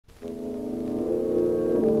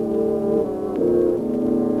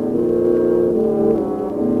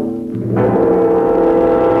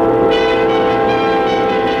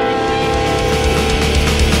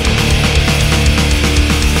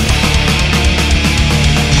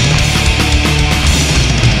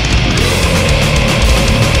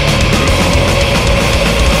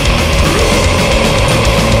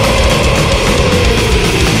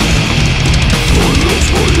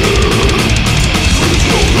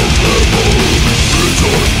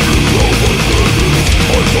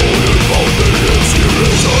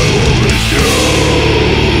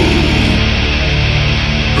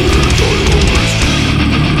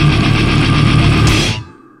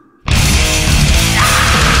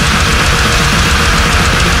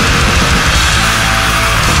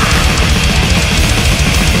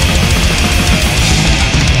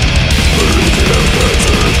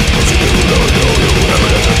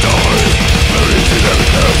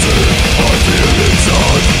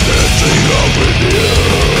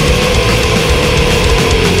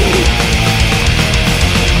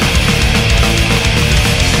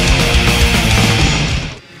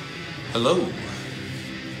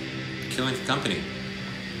Killing for company.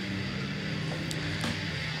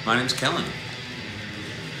 My name's Kellen.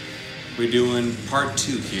 We're doing part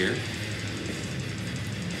 2 here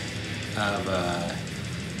of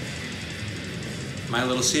my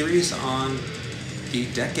little series on the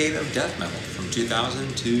decade of death metal from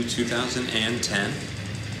 2000 to 2010.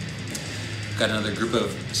 Got another group of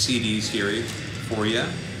CDs here for you.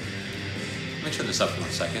 Let me turn this up for 1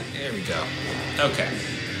 second. There we go. Okay.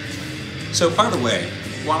 So by the way,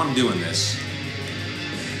 while I'm doing this,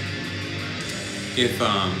 if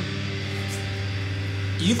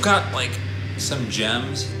you've got like some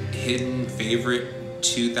gems, hidden favorite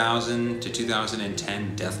 2000 to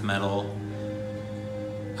 2010 death metal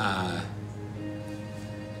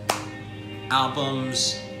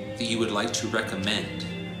albums that you would like to recommend,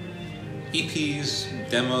 EPs,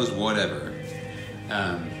 demos, whatever.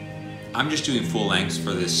 I'm just doing full lengths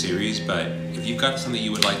for this series, but if you've got something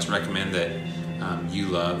you would like to recommend that you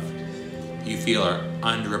love, you feel are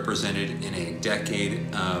underrepresented in a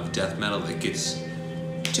decade of death metal that gets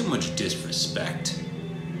too much disrespect,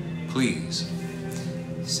 please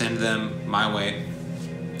send them my way.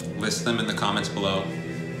 List them in the comments below.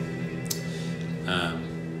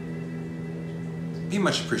 Be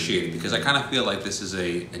much appreciated, because I kind of feel like this is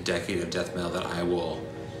a decade of death metal that I will,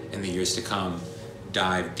 in the years to come,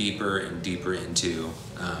 dive deeper and deeper into,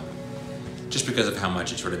 just because of how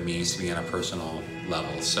much it sort of means to me on a personal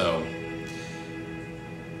level. So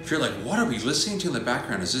if you're like, what are we listening to in the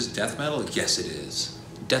background? Is this death metal? Yes, it is.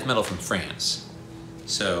 Death metal from France.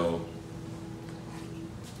 So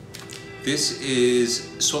this is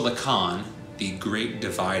Sur le Con, the Great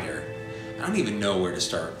Divider. I don't even know where to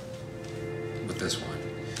start with this one.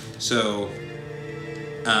 So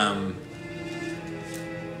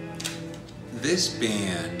this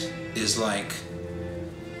band is like,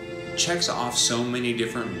 checks off so many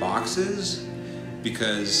different boxes,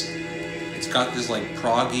 because it's got this like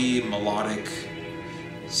proggy melodic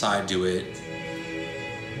side to it.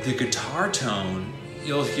 The guitar tone,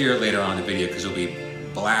 you'll hear later on in the video because we'll be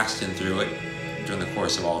blasting through it during the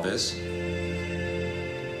course of all this,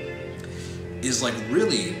 is like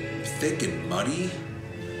really thick and muddy.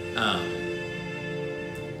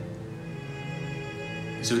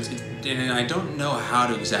 So it's, and I don't know how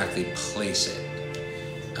to exactly place it.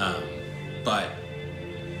 But,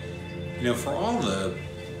 you know, for all the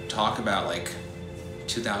talk about like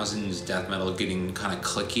 2000s death metal getting kind of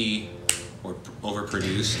clicky or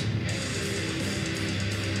overproduced,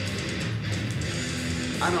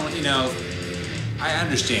 I don't, you know, I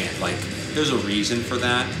understand, like, there's a reason for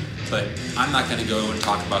that, but I'm not going to go and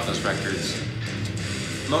talk about those records.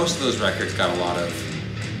 Most of those records got a lot of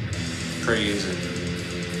praise and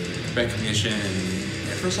recognition,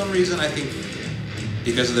 and for some reason I think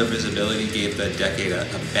because of their visibility gave the decade a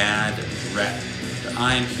bad rep. But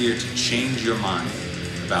I am here to change your mind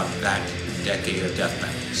about that decade of death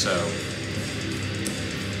metal. So,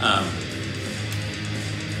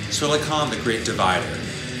 Sur le Con, the Great Divider.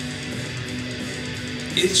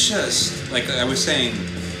 It's just, like I was saying,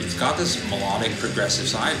 it's got this melodic, progressive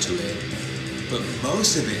side to it, but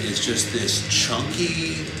most of it is just this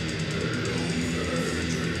chunky,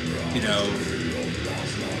 you know,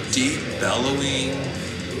 deep bellowing.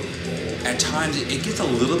 At times it gets a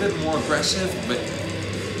little bit more aggressive, but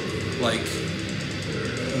like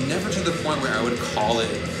never to the point where I would call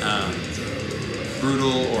it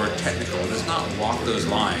brutal or technical. It does not walk those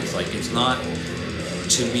lines. Like, it's not,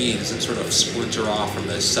 to me, it doesn't sort of splinter off from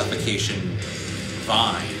the suffocation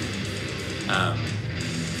vine.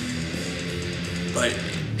 But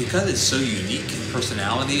because it's so unique in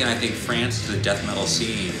personality, and I think France is a death metal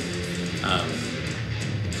scene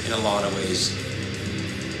in a lot of ways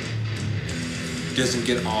doesn't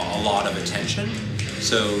get a lot of attention,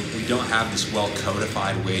 so we don't have this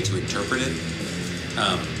well-codified way to interpret it,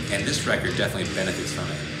 and this record definitely benefits from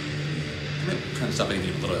it. I'm going to turn this up even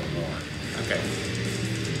a little bit more. Okay.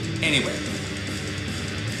 Anyway,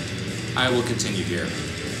 I will continue here.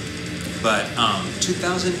 But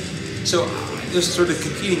 2000, so there's sort of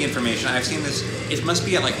competing information. I've seen this, it must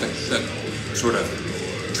be at like the sort of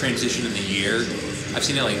transition in the year. I've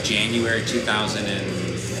seen it like January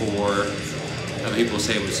 2004. Other people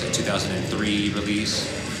say it was a 2003 release,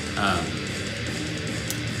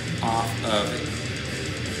 off of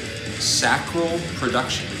Sacral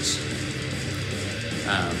Productions.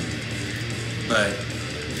 But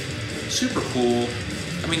super cool.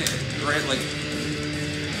 I mean, right, like,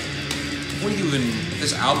 what do you even,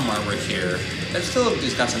 this album artwork here, that still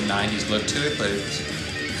has got some 90s look to it, but it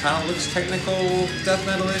kind of looks technical, death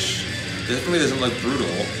metal-ish. Definitely doesn't look brutal.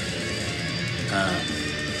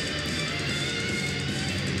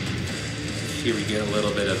 Here we get a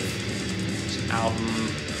little bit of album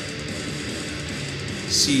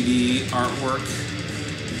CD artwork,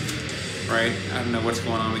 right? I don't know what's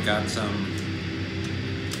going on. We got some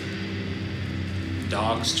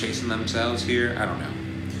dogs chasing themselves here. I don't know.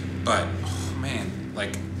 But, oh man,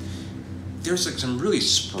 like, there's like some really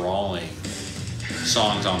sprawling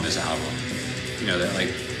songs on this album. You know, that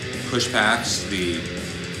like push past the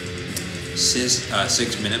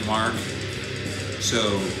 6 minute mark.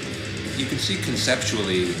 So you can see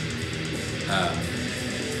conceptually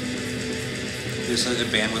there's like a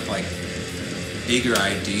band with like bigger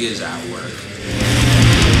ideas at work.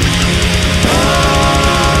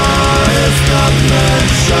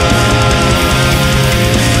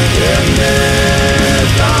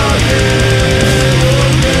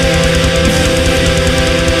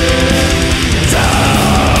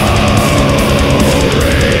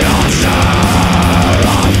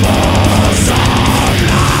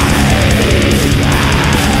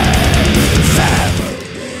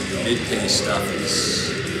 Mid-pace stuff is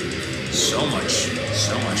so much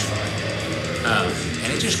fun.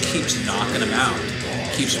 And it just keeps knocking them out,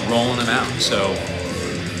 keeps rolling them out. So,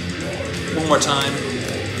 one more time,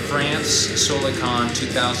 France, Solicon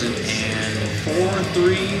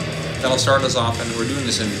 2004-3. That'll start us off, and we're doing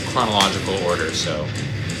this in chronological order. So,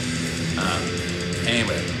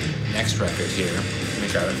 anyway, next record here. Let me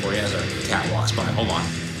grab it for you as our cat walks by. Hold on.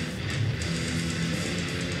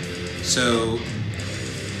 So,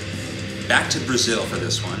 back to Brazil for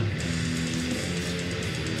this one.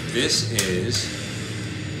 This is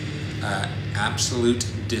Absolute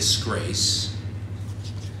Disgrace.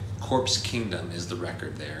 Corpse Kingdom is the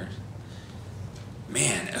record there.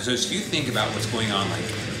 Man, so if you think about what's going on like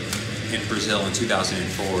in Brazil in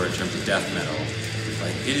 2004 in terms of death metal,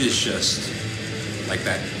 like it is just like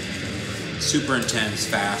that super intense,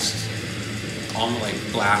 fast, almost like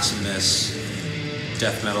blasphemous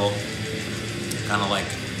death metal, kind of like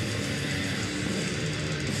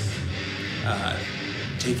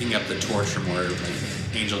taking up the torch from where like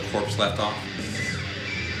Angel Corpse left off.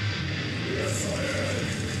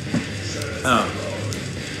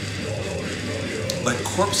 But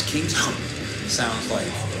Corpse Kingdom sounds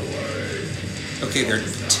like, okay, they're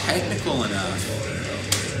technical enough.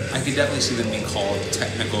 I could definitely see them being called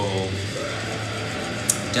technical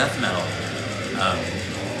death metal.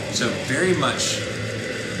 So very much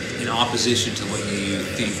in opposition to what you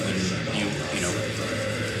think when you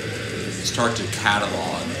start to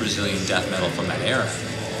catalog Brazilian death metal from that era.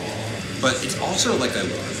 But it's also like a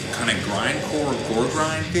kind of grindcore, gore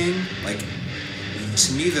grind thing. Like,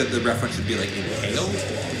 to me, the reference would be like Impaled.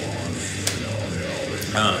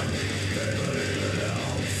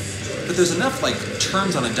 But there's enough like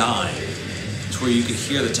turns on a dime to where you can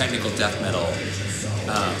hear the technical death metal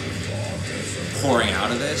pouring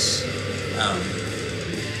out of this.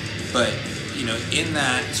 But you know, in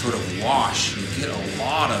that sort of wash, you get a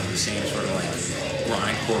lot of the same sort of like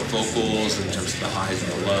grindcore vocals in terms of the highs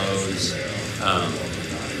and the lows.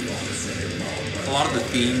 A lot of the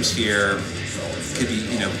themes here could be,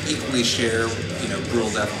 you know, equally share, you know,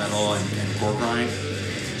 brutal death metal and gore grind.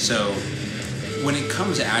 So when it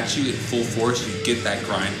comes at you in full force, you get that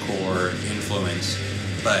grindcore influence,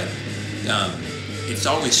 but it's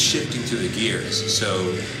always shifting through the gears.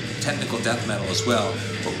 So technical death metal as well.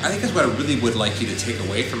 But I think that's what I really would like you to take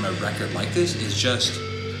away from a record like this is just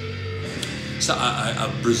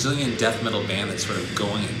a Brazilian death metal band that's sort of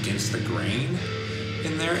going against the grain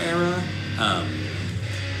in their era.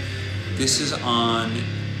 This is on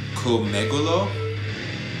Comegolo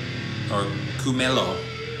or Cumelo.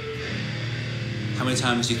 How many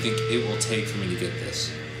times do you think it will take for me to get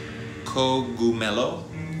this? Cogumelo?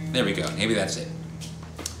 There we go, maybe that's it.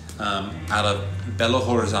 Out of Belo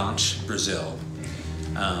Horizonte, Brazil.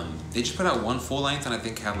 They just put out one full length and I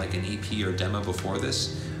think had like an EP or demo before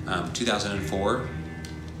this, 2004.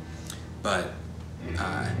 But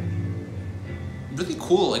really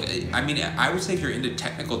cool. Like, I mean, I would say if you're into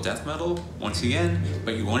technical death metal, once again,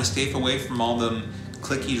 but you want to stay away from all them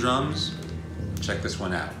clicky drums, check this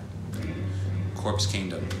one out. Corpse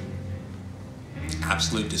Kingdom.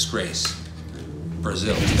 Absolute Disgrace.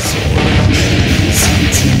 Brazil.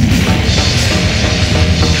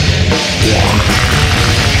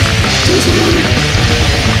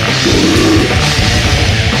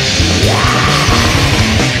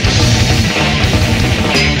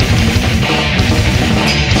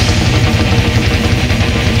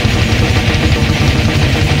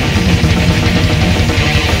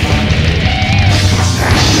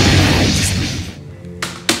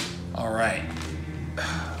 All right,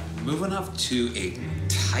 moving up to a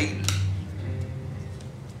titan.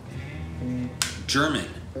 German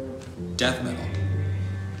death metal.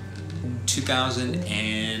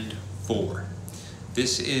 2004.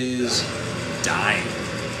 This is Dying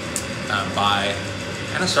by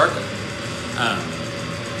Anasarca.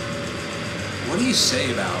 What do you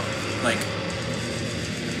say about, like,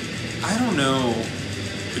 I don't know,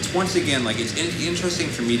 it's once again, like, it's interesting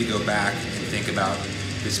for me to go back and think about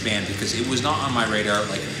this band because it was not on my radar.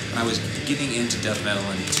 Like, when I was getting into death metal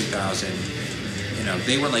in 2000, you know,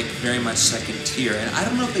 they were like very much second tier, and I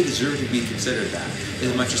don't know if they deserve to be considered that,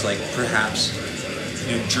 as much as like perhaps,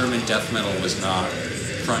 you know, German death metal was not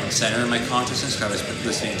front and center in my consciousness because I was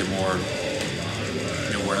listening to more,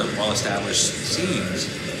 you know, well-established scenes.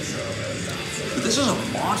 But this was a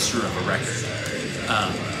monster of a record,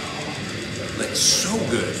 like so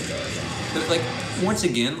good. But like once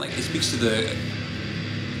again, like it speaks to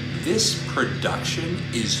this production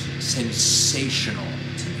is sensational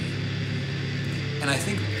to me. And I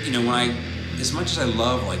think, you know, as much as I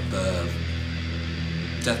love like the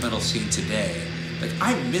death metal scene today, like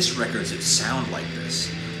I miss records that sound like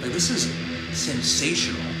this. Like this is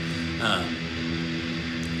sensational.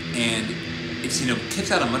 And it's, you know,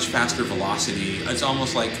 kicks out a much faster velocity. It's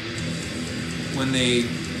almost like when they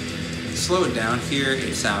slow it down here,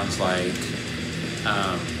 it sounds like,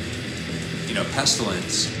 you know,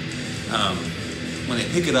 Pestilence. When they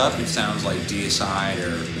pick it up, it sounds like Deicide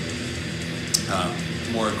or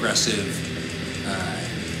more aggressive.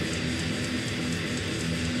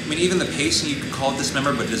 I mean, even the pacing you could call it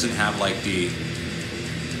dismember, but it doesn't have like the,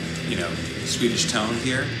 you know, Swedish tone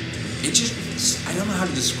here. It just, I don't know how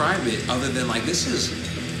to describe it other than like this is,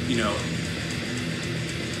 you know,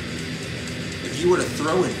 if you were to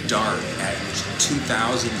throw a dart at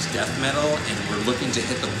 2000s death metal and we're looking to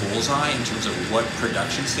hit the bullseye in terms of what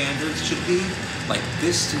production standards should be, like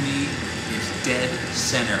this to me is dead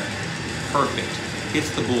center, perfect, hits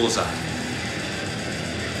the bullseye.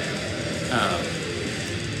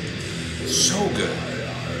 So good.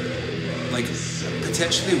 Like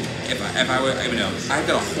potentially, if I would, I mean, no, I've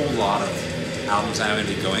got a whole lot of albums I'm going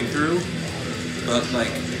to be going through, but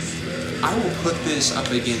like I will put this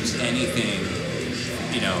up against anything,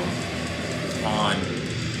 you know, on,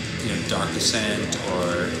 you know, Dark Descent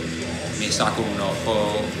or Meisako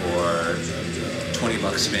Unoho or 20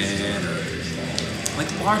 Buck Spin or like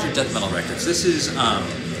the larger death metal records. This is on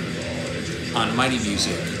Mighty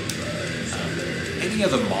Music. Any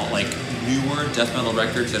of the like newer death metal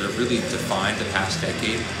records that have really defined the past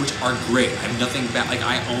decade, which are great. I have nothing bad. Like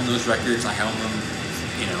I own those records. I own them,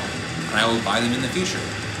 you know, and I will buy them in the future.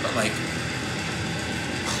 But like,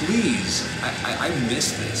 please, I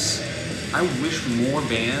miss this. I wish more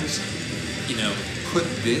bands, you know, put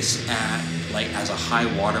this at like as a high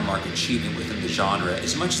watermark achievement within the genre,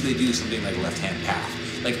 as much as they do something like Left Hand Path.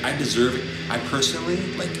 Like I deserve it. I personally,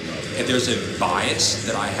 like, if there's a bias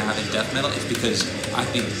that I have in death metal, it's because I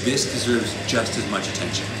think this deserves just as much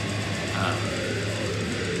attention.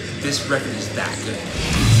 This record is that good.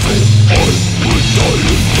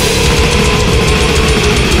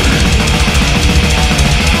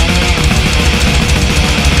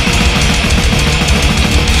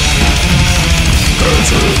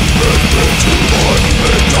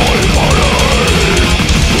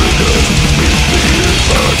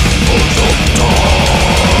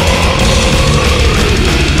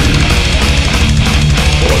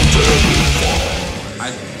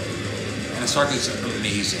 Anasarca is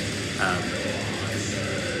amazing.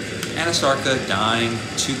 Anasarca, Dying,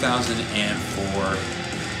 2004.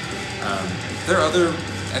 There are other,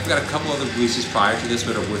 I've got a couple other releases prior to this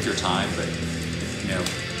that are worth your time, but, you know,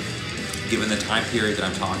 given the time period that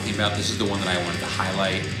I'm talking about, this is the one that I wanted to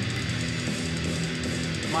highlight.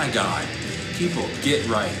 My God, people, get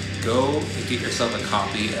right. Go and get yourself a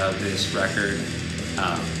copy of this record.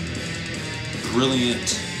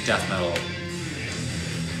 Brilliant death metal.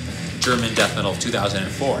 German death metal of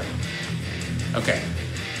 2004. Okay,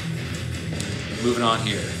 moving on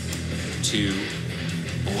here to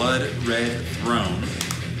Blood Red Throne.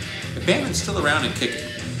 The band is still around and kicking.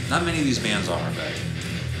 Not many of these bands are,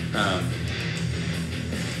 but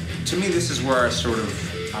to me this is where I sort of,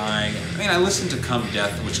 I mean I listened to Come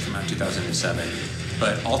Death, which came out in 2007,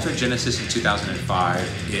 but Altered Genesis in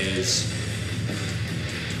 2005 is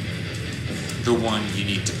the one you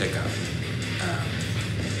need to pick up.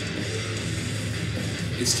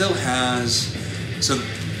 It still has, so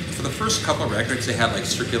for the first couple of records they had like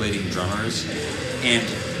circulating drummers, and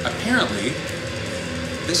apparently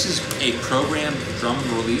this is a programmed drum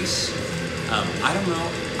release. I don't know,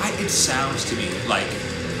 it sounds to me like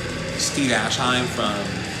Steve Ashheim from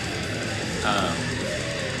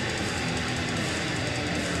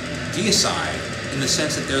Deicide, in the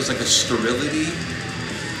sense that there's like a sterility.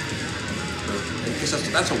 guess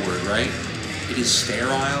that's a word, right? It is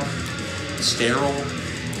sterile,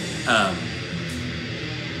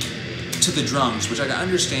 to the drums, which I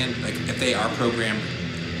understand, like, if they are programmed,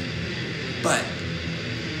 but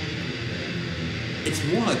it's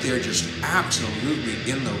more like they're just absolutely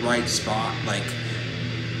in the right spot, like,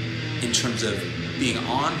 in terms of being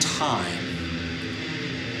on time,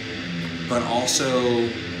 but also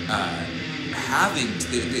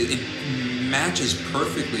it matches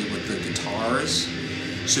perfectly with the guitars.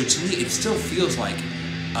 So to me, it still feels like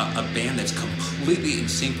a band that's completely in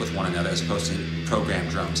sync with one another as opposed to programmed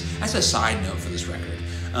drums. As a side note for this record,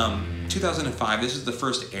 2005, this is the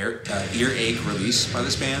first earache release by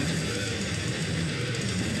this band.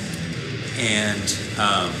 And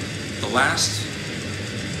the last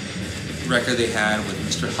record they had with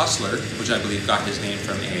Mr. Hustler, which I believe got his name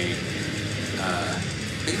from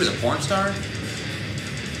I think he was a porn star?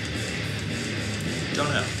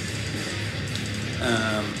 Don't know.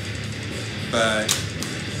 But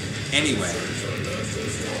anyway,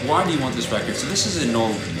 why do you want this record? So this is a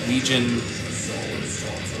Norwegian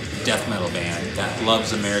death metal band that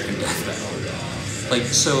loves American death metal. Like,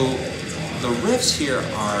 so the riffs here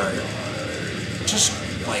are just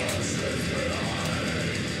like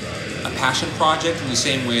a passion project in the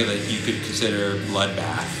same way that you could consider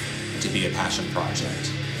Bloodbath to be a passion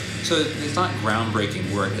project. So it's not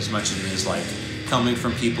groundbreaking work as much as it is like coming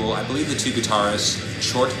from people, I believe the two guitarists,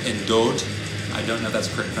 Short and Dode, I don't know if that's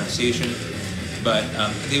the correct pronunciation, but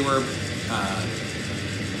they were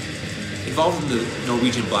involved in the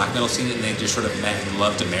Norwegian black metal scene, and they just sort of met and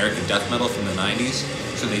loved American death metal from the 90s,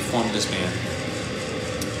 so they formed this band.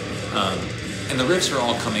 And the riffs are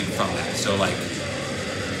all coming from that, so like,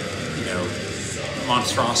 you know,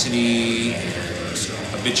 Monstrosity and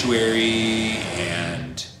Obituary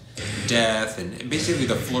and Death, and basically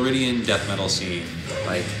the Floridian death metal scene,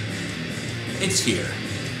 like, it's here.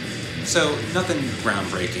 So nothing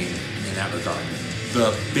groundbreaking in that regard.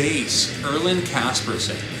 The bass, Erland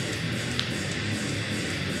Kaspersen,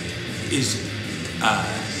 is,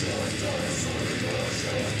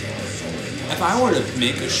 if I were to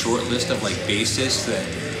make a short list of like bassists that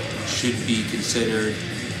should be considered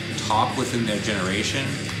top within their generation,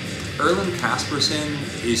 Erland Kaspersen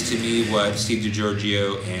is to me what Steve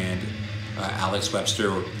DiGiorgio and Alex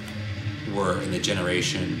Webster were in the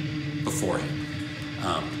generation before him.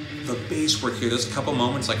 The bass work here, there's a couple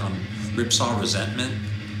moments like on Ripsaw Resentment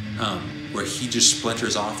where he just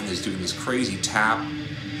splinters off and is doing this crazy tap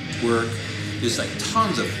work. There's like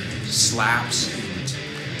tons of slaps, and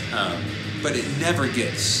but it never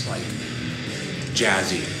gets like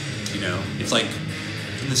jazzy, you know? It's like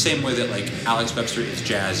in the same way that like Alex Webster is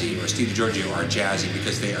jazzy or Steve DiGiorgio are jazzy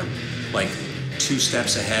because they are like 2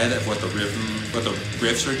 steps ahead of what the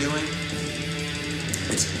riffs are doing.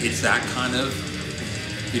 It's that kind of,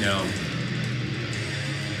 you know,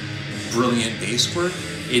 brilliant bass work.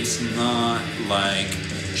 It's not like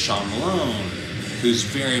Sean Malone, who's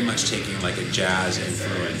very much taking like a jazz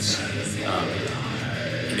influence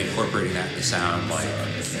and incorporating that to sound like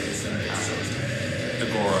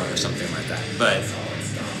Agora or something like that. But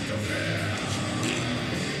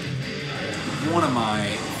one of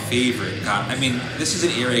my favorite, I mean, this is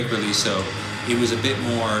an earache release, so it was a bit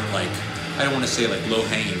more like, I don't want to say like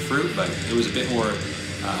low-hanging fruit, but it was a bit more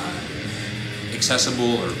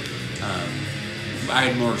accessible, or I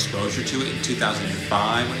had more exposure to it in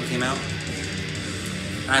 2005 when it came out.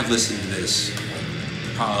 I've listened to this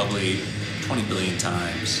probably 20 billion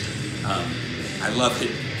times. I love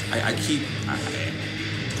it. I keep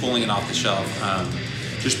pulling it off the shelf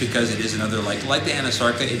just because it is another, like the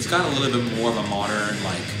Anasarca, it's got a little bit more of a modern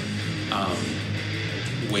like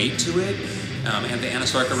weight to it. And the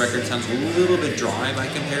Anasarca record sounds a little bit dry by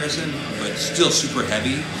comparison, but still super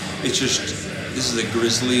heavy. It's just, this is a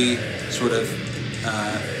grisly sort of,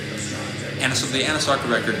 the Anasarca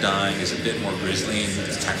record, Dying, is a bit more grisly in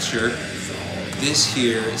its texture. This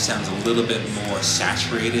here sounds a little bit more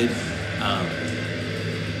saturated,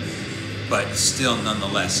 but still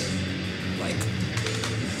nonetheless, like,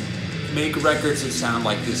 make records that sound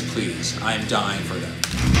like this, please. I'm dying for them.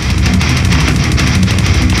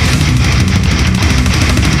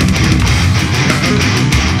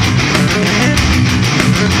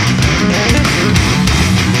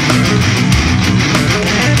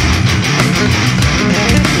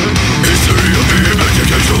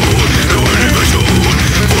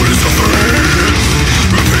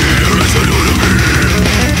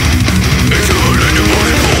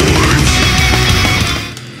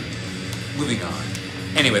 Moving on.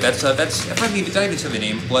 Anyway, that's if I even dive into the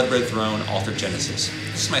name, Blood Red Throne, Altered Genesis.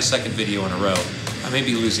 This is my second video in a row. I may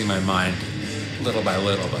be losing my mind little by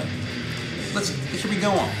little, but here we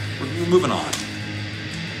go on. We're moving on.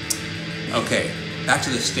 Okay, back to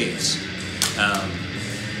the States.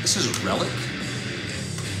 This is Relic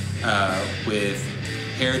with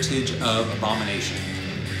Heritage of Abomination.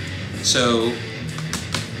 So,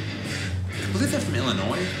 I believe they're from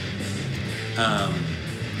Illinois.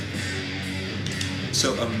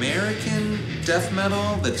 So American death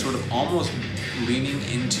metal that's sort of almost leaning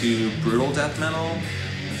into brutal death metal.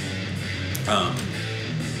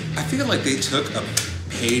 I feel like they took a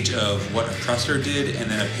page of what Oppressor did and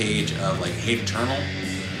then a page of like Hate Eternal.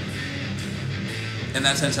 In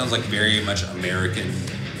that sense, sounds like very much American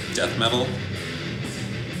death metal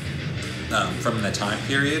from the time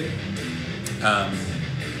period.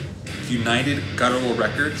 United Guttural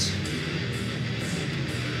Records.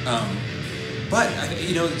 But,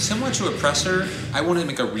 you know, similar to Oppressor, I want to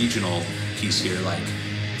make a regional piece here. Like,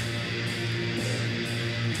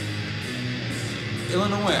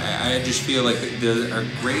 Illinois, I just feel like there are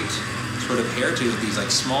great sort of heritage of these like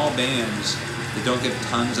small bands that don't get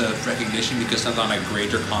tons of recognition because it's not on a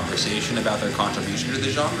greater conversation about their contribution to the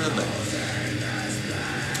genre. But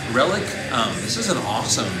Relic, this is an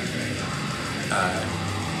awesome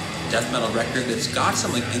death metal record that's got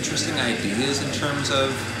some like interesting ideas in terms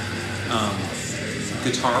of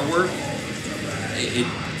guitar work. It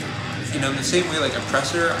you know, in the same way like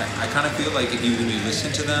Oppressor, I kind of feel like when you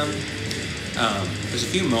listen to them, there's a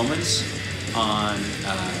few moments on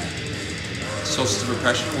Solstice of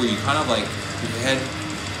Oppression where you kind of like your head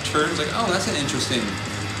turns like, oh, that's an interesting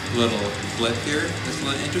little blip here. This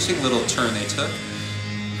little interesting little turn they took.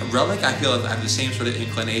 Relic, I feel like I have the same sort of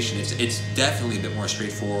inclination. It's definitely a bit more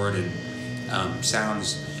straightforward and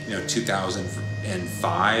sounds, you know,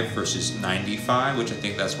 2005 versus 95, which I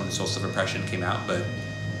think that's when Solstice of Oppression came out. But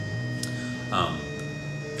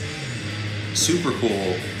super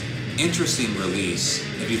cool, interesting release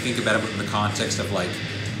if you think about it in the context of like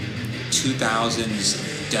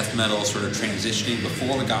 2000s death metal sort of transitioning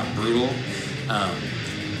before we got brutal.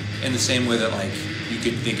 In the same way that like you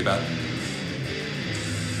could think about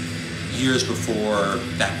years before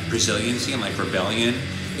that Brazilian scene, like Rebellion,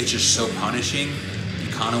 it's just so punishing.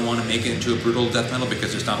 You kind of want to make it into a brutal death metal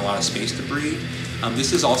because there's not a lot of space to breathe.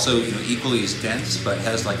 This is also, you know, equally as dense, but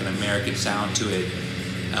has like an American sound to it,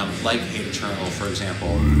 like Hate Eternal, for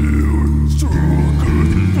example.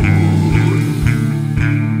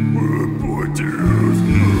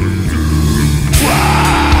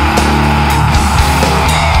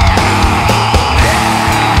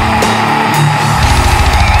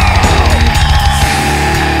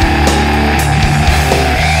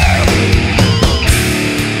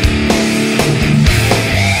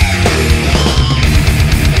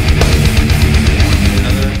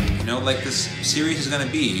 Series is going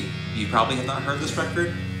to be, you probably have not heard this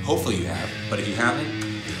record, hopefully you have, but if you haven't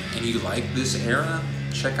and you like this era,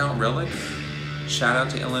 check out Relic. Shout out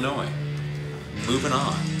to Illinois. Moving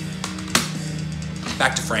on,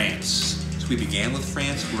 back to France. So we began with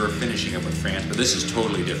France, we're finishing up with France, but this is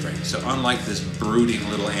totally different. So unlike this brooding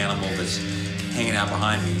little animal that's hanging out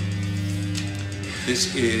behind me,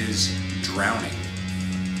 this is Drowning.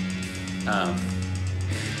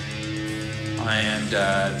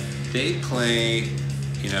 They play,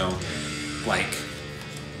 you know, like,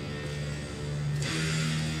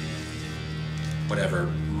 whatever,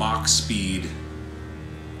 Mach speed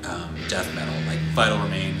death metal, like Vital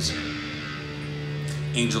Remains,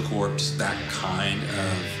 Angel Corpse, that kind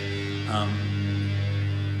of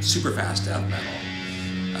super fast death metal.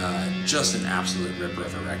 Just an absolute ripper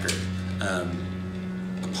of a record.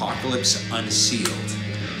 Apocalypse Unsealed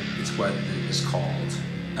is what it is called.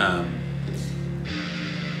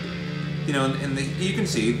 You know, and you can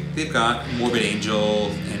see they've got Morbid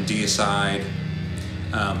Angel and Deicide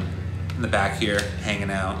in the back here,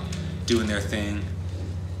 hanging out, doing their thing.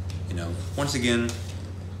 You know, once again,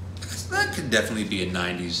 that could definitely be a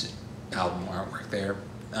 90s album artwork there.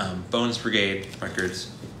 Bones Brigade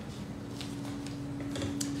Records.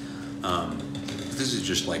 This is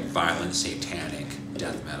just like violent, satanic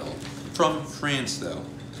death metal. From France, though.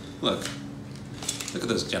 Look at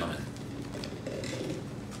those gentlemen.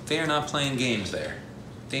 They are not playing games there.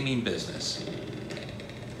 They mean business.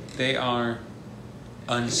 They are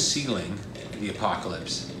unsealing the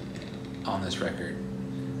apocalypse on this record.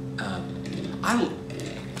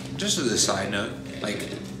 Just as a side note, like,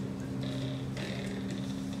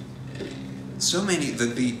 so many,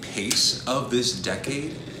 the pace of this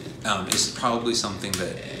decade is probably something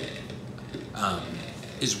that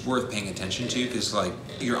is worth paying attention to, because like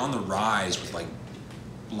you're on the rise with like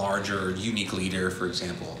larger, Unique Leader, for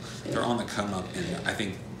example. They're on the come up, and I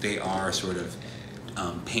think they are sort of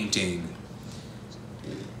painting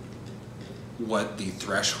what the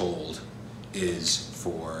threshold is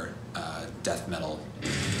for death metal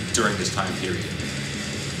during this time period.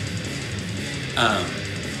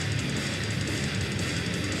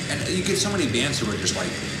 And you get so many bands who are just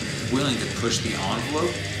like willing to push the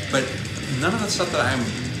envelope, but none of the stuff that I'm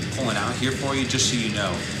pulling out here for you, just so you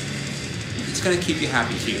know, it's going to keep you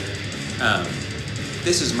happy here.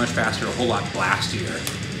 This is much faster, a whole lot blastier.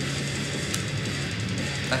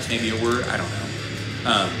 That's maybe a word, I don't know.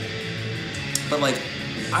 But like,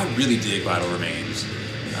 I really dig Vital Remains,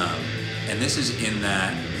 and this is in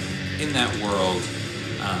that world.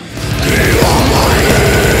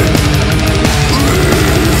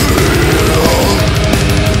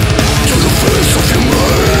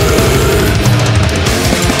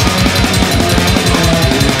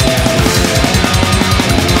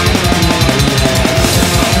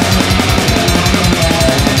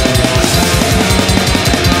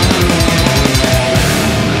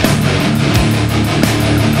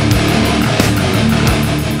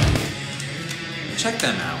 Check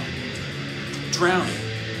them out. Drowning.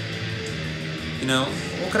 You know,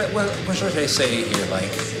 what should I say here?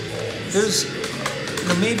 Like, there's, you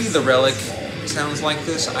know, maybe The Relic sounds like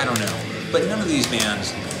this, I don't know. But none of these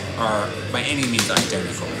bands are by any means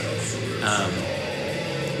identical.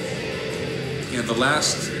 You know, the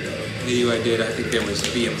last video I did, I think there was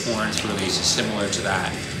The Abhorrence release similar to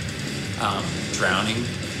that. Drowning.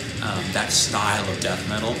 That style of death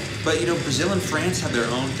metal. But, you know, Brazil and France have their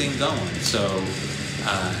own thing going. So,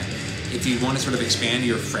 if you want to sort of expand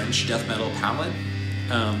your French death metal palette,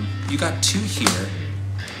 you got two here.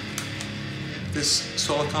 This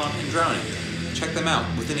Solicon and Drowning. Check them out.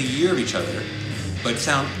 Within a year of each other, but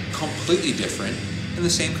sound completely different in the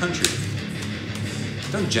same country.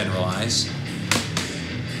 Don't generalize.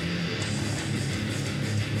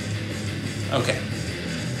 Okay.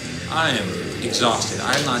 I am exhausted.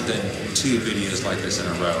 I have not done 2 videos like this in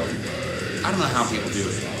a row. I don't know how people do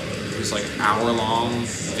it. It's like hour-long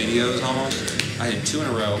videos almost. I did 2 in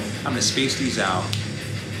a row. I'm gonna space these out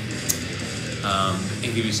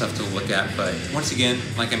and give you stuff to look at. But once again,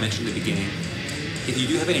 like I mentioned at the beginning, if you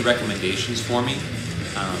do have any recommendations for me,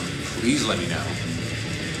 please let me know.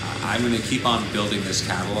 I'm gonna keep on building this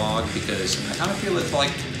catalog because I kind of feel it's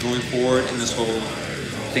like going forward in this whole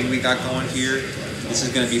thing we got going here. This is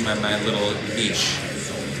gonna be my little niche.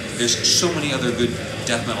 There's so many other good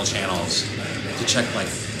death metal channels to check, like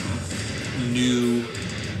new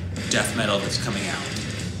death metal that's coming out.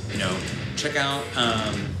 You know, check out.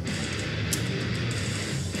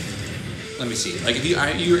 Let me see. Like if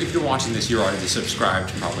you're watching this, you're already subscribed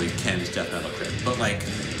to probably Ken's Death Metal Crypt. But like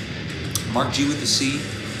Marc G with the C,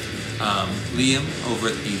 Liam over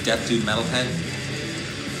at the Death Dude MetalHead,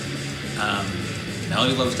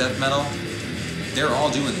 Melody Loves Death Metal. They're all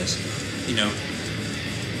doing this. You know,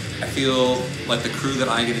 I feel like the crew that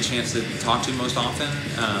I get a chance to talk to most often,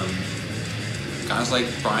 guys like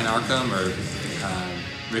Brian Arkham or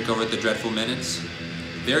Rick over at the Dreadful Minutes,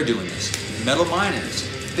 they're doing this. Metal Miners,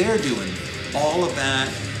 they're doing all of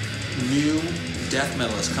that new death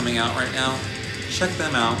metal that's coming out right now. Check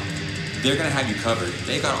them out. They're gonna have you covered.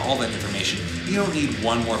 They got all that information. You don't need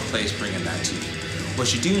one more place bringing that to you.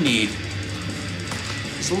 What you do need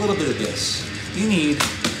is a little bit of this. You need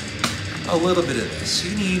a little bit of this.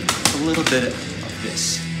 You need a little bit of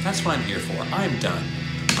this. That's what I'm here for. I'm done.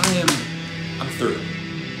 I'm through.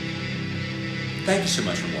 Thank you so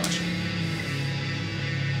much for watching.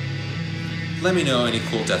 Let me know any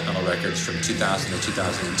cool death metal records from 2000 to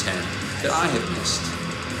 2010 that I have missed.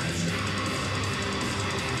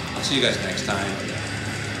 I'll see you guys next time.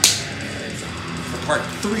 For part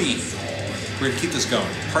 3, we're gonna keep this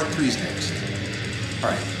going. Part 3 is next.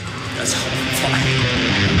 All right, that's all.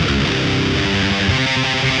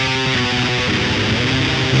 Bye.